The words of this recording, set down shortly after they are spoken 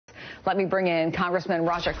Let me bring in Congressman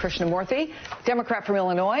Krishnamorthi, Democrat from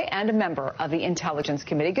Illinois and a member of the Intelligence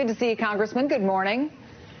Committee. Good to see you, Congressman. Good morning.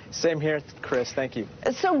 Same here, Chris. Thank you.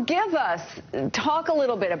 So talk a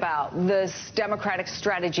little bit about this Democratic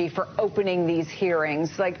strategy for opening these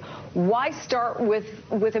hearings. Like, why start with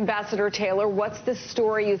Ambassador Taylor? What's the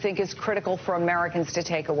story you think is critical for Americans to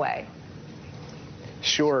take away?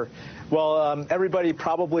 Sure. Well, everybody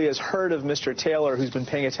probably has heard of Mr. Taylor, who's been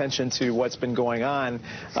paying attention to what's been going on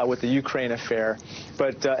with the Ukraine affair.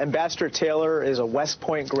 But Ambassador Taylor is a West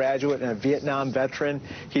Point graduate and a Vietnam veteran.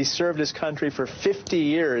 He served his country for 50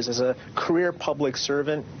 years as a career public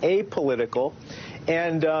servant, apolitical.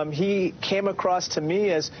 And he came across to me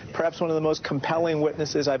as perhaps one of the most compelling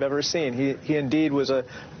witnesses I've ever seen. He indeed was,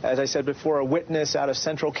 as I said before, a witness out of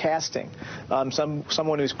central casting,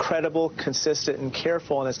 someone who's credible, consistent, and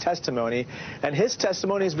careful in his testimony. And his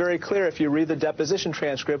testimony is very clear if you read the deposition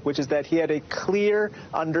transcript, which is that he had a clear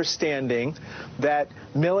understanding that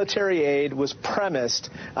military aid was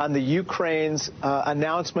premised on the Ukraine's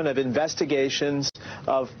announcement of investigations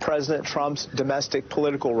of President Trump's domestic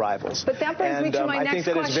political rivals. But that brings me to my next question. I think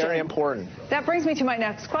that is very important. That brings me to my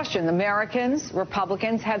next question. Americans,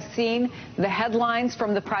 Republicans, have seen the headlines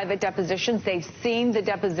from the private depositions. They've seen the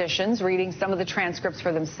depositions, reading some of the transcripts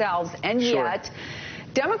for themselves, and yet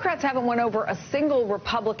Democrats haven't won over a single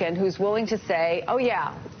Republican who's willing to say, oh,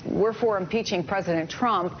 yeah, we're for impeaching President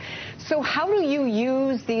Trump. So how do you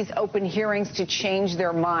use these open hearings to change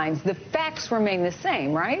their minds? The facts remain the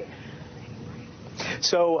same, right?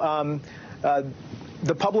 So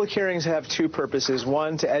the public hearings have two purposes.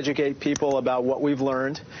 One, to educate people about what we've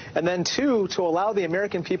learned, and then two, to allow the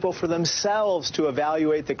American people for themselves to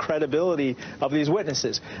evaluate the credibility of these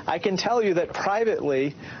witnesses. I can tell you that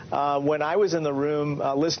privately, when I was in the room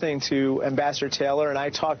listening to Ambassador Taylor and I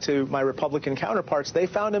talked to my Republican counterparts, they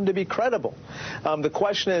found him to be credible. The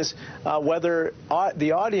question is whether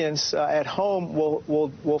the audience at home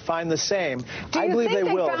will find the same. I believe they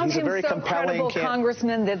will. He's a very compelling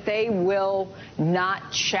Congressman that they will not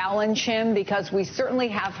challenge him? Because we certainly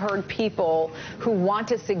have heard people who want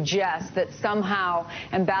to suggest that somehow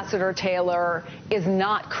Ambassador Taylor is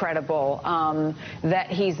not credible, that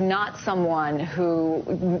he's not someone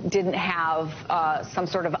who didn't have some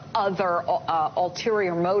sort of other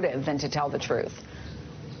ulterior motive than to tell the truth.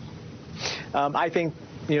 I think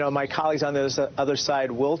my colleagues on the other side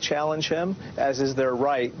will challenge him, as is their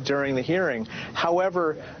right, during the hearing.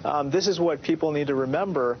 However, this is what people need to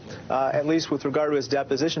remember, at least with regard to his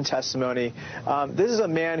deposition testimony. This is a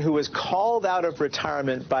man who was called out of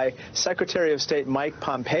retirement by Secretary of State Mike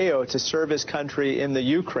Pompeo to serve his country in the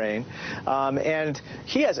Ukraine. And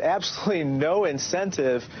he has absolutely no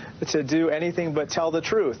incentive to do anything but tell the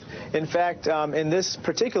truth. In fact, in this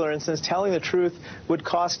particular instance, telling the truth would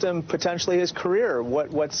cost him potentially his career,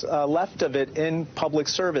 what's left of it in public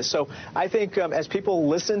service. So I think as people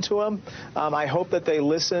listen to him, I hope that they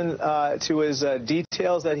listen to his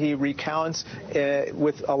details that he recounts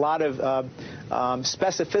with a lot of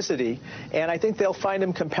specificity, and I think they'll find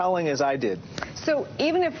him compelling, as I did. So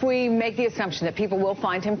even if we make the assumption that people will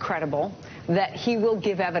find him credible, that he will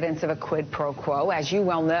give evidence of a quid pro quo, as you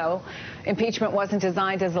well know, impeachment wasn't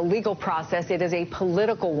designed as a legal process. It is a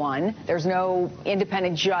political one. There's no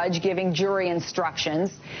independent judge giving jury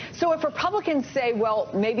instructions. So if Republicans say, well,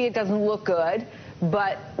 maybe it doesn't look good,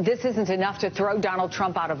 but this isn't enough to throw Donald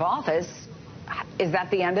Trump out of office, is that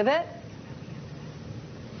the end of it?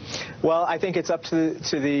 Well, I think it's up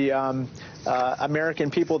to the American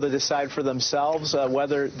people to decide for themselves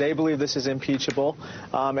whether they believe this is impeachable.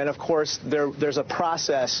 And, of course, there's a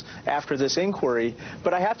process after this inquiry.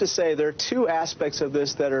 But I have to say there are two aspects of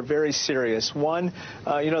this that are very serious. One,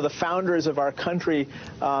 the founders of our country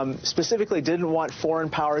specifically didn't want foreign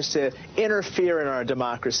powers to interfere in our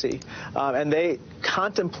democracy. And they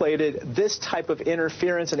contemplated this type of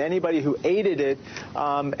interference and anybody who aided it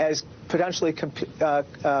as potentially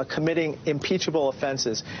committing impeachable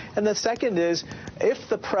offenses. And the second is, if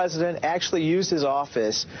the president actually used his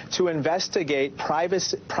office to investigate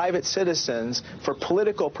private citizens for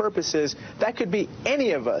political purposes, that could be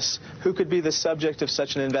any of us who could be the subject of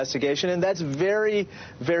such an investigation. And that's very,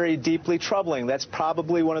 very deeply troubling. That's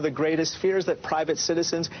probably one of the greatest fears that private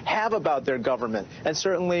citizens have about their government, and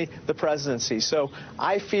certainly the presidency. So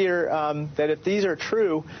I fear that if these are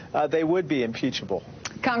true, they would be impeachable.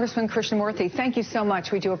 Congressman Krishnamoorthi, thank you so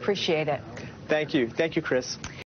much. We do appreciate it. Thank you. Thank you, Chris.